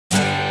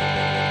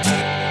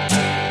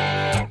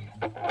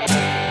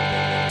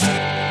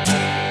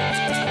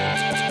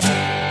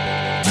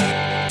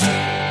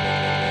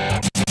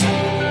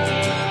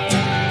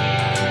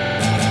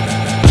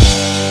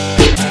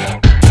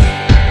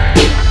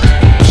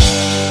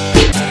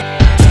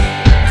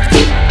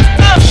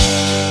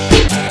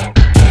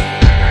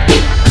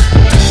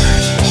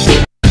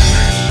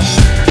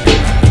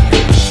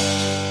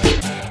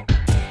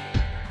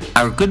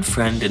good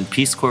friend and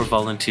Peace Corps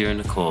volunteer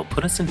Nicole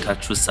put us in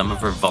touch with some of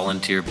her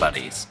volunteer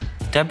buddies.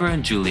 Deborah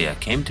and Julia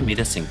came to meet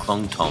us in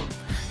Klong Tom,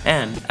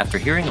 and after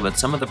hearing about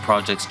some of the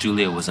projects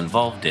Julia was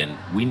involved in,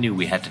 we knew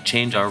we had to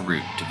change our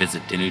route to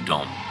visit Din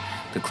Udom,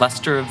 the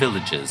cluster of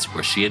villages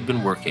where she had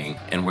been working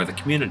and where the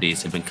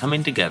communities had been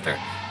coming together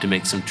to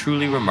make some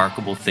truly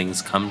remarkable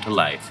things come to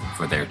life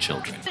for their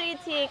children.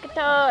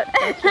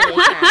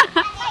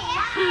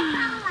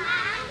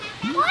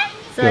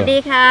 สวัสดี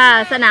ค่ะ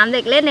สนามเ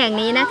ด็กเล่นแห่ง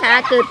นี้นะคะ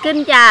เกิดขึ้น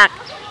จาก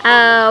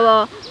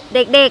เ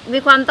ด็กๆมี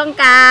ความต้อง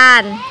การ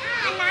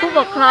ผู้ป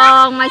กครอ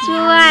งมา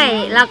ช่วย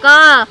แล้วก็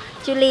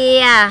จูเลี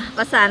ยป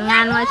ระสานงา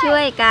นมาช่ว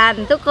ยกัน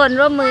ทุกคน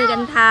ร่วมมือกั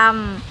นท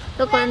ำ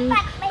ทุกคน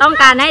ต้อง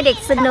การให้เด็ก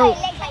สนุก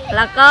แ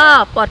ล้วก็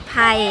ปลอด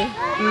ภัย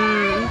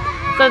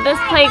So this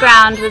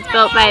playground was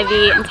built by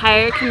the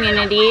entire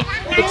community,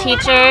 the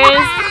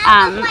teachers,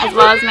 as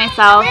well as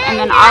myself, and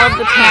then all of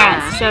the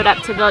parents showed up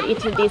to build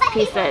each of these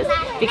pieces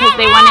because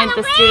they wanted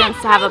the students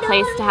to have a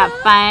place to have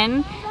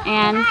fun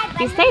and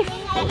be safe.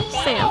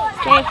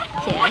 Safe.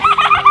 Yes.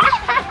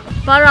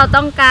 เพราะเรา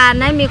ต้องการ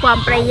ให้มีความ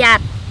ประหยัด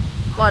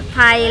ปลอด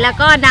ภัยแล้ว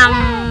ก็น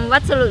ำวั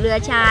สดุเหลือ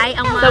ใช้เอ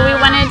ามา So we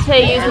wanted to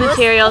use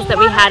materials that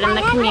we had in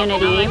the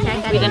community.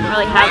 We didn't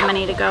really have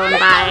money to go and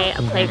buy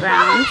a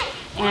playground.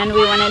 And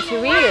we wanted to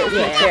reuse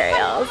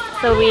materials,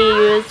 so we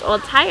used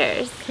old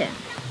tires.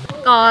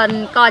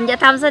 ก่อนจะ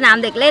ทำสนาม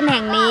เด็กเล่นแ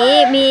ห่งนี้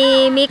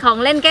มีของ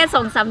เล่นแค่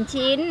2-3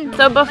 ชิ้น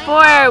So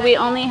before we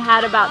only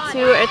had about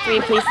 2 or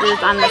 3 pieces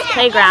on this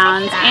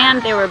playground, and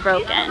they were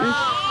broken.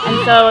 And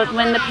so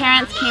when the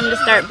parents came to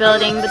start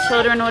building, the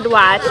children would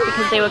watch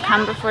because they would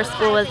come before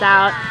school was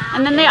out.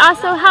 And then they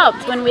also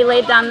helped when we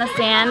laid down the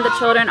sand. The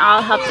children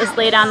all helped us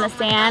lay down the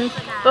sand.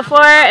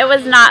 Before it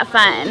was not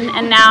fun,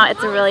 and now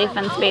it's a really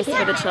fun space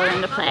for the children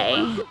to play.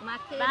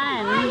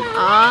 Fun.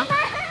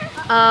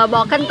 บ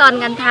อกขั้นตอน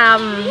การท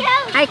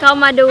ำให้เขา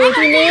มาดู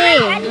ที่นี่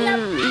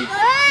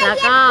แล้ว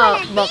ก็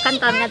บอกขั้น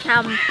ตอนการท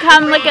ำ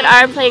Come look at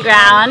our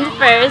playground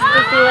first to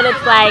see what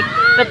it's like,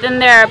 but then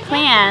there are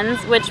plans,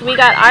 which we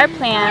got our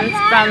plans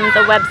from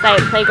the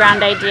website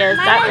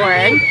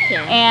playgroundideas.org,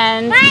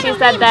 and she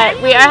said that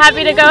we are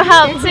happy to go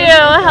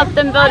help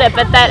them build it,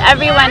 but that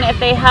everyone, if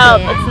they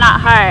help, it's not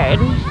hard.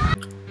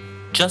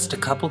 Just a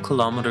couple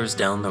kilometers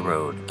down the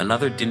road,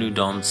 another Din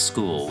Udom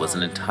school was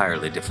an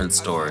entirely different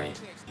story.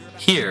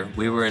 Here,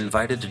 we were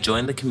invited to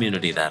join the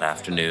community that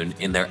afternoon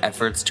in their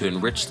efforts to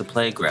enrich the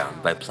playground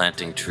by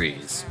planting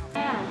trees.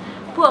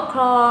 ผู้ปกค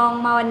รอง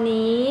มาวัน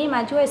นี้ม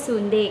าช่วยศู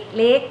นย์เด็ก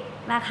เล็ก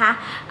นะคะ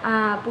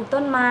ปลูก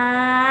ต้นไม้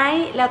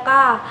แล้วก็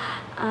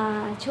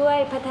ช่วย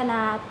พัฒนา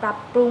ปรับ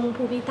ปรุง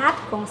ภูมิทัศ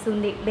น์ของศูน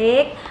ย์เด็กเล็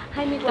กใ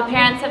ห้มี The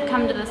parents have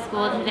come to the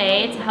school today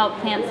to help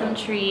plant some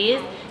trees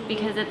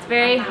because it's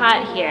very hot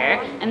here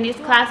and these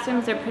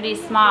classrooms are pretty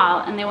small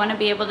and they want to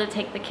be able to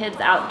take the kids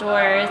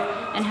outdoors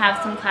and have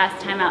some class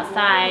time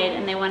outside,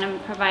 and they want to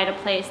provide a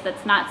place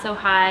that's not so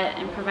hot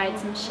and provide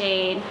some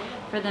shade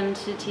for them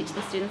to teach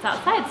the students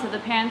outside. So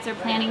the parents are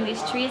planting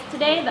these trees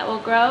today that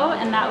will grow,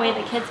 and that way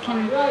the kids can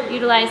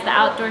utilize the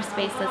outdoor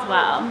space as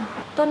well.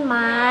 ต้นไ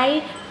ม้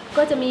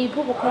ก็จะมี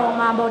ผู้ปกครอง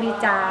มาบริ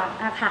จาค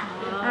นะคะ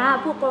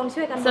ผู้ปกครอง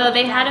ช่วยกัน So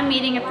they had a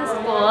meeting at the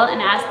school and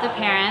asked the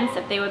parents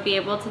if they would be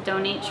able to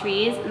donate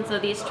trees, and so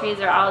these trees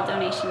are all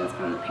donations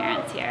from the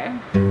parents here.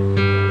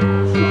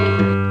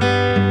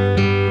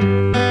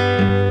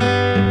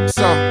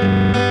 So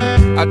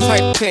I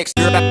type text,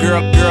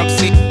 girl,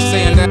 see,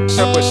 saying that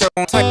show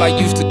type I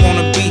used to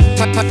wanna be.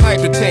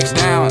 Type the text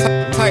down,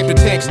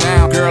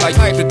 girl, I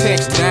type the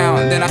text down,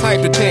 then I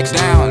type the text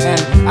down,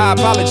 and I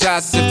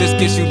apologize if this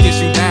gets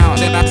you down.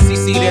 Then I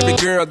CC'd every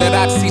girl that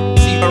I see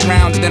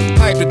around, then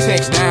type the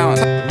text down,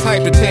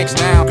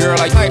 girl,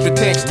 I type the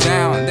text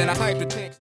down, then I type the text.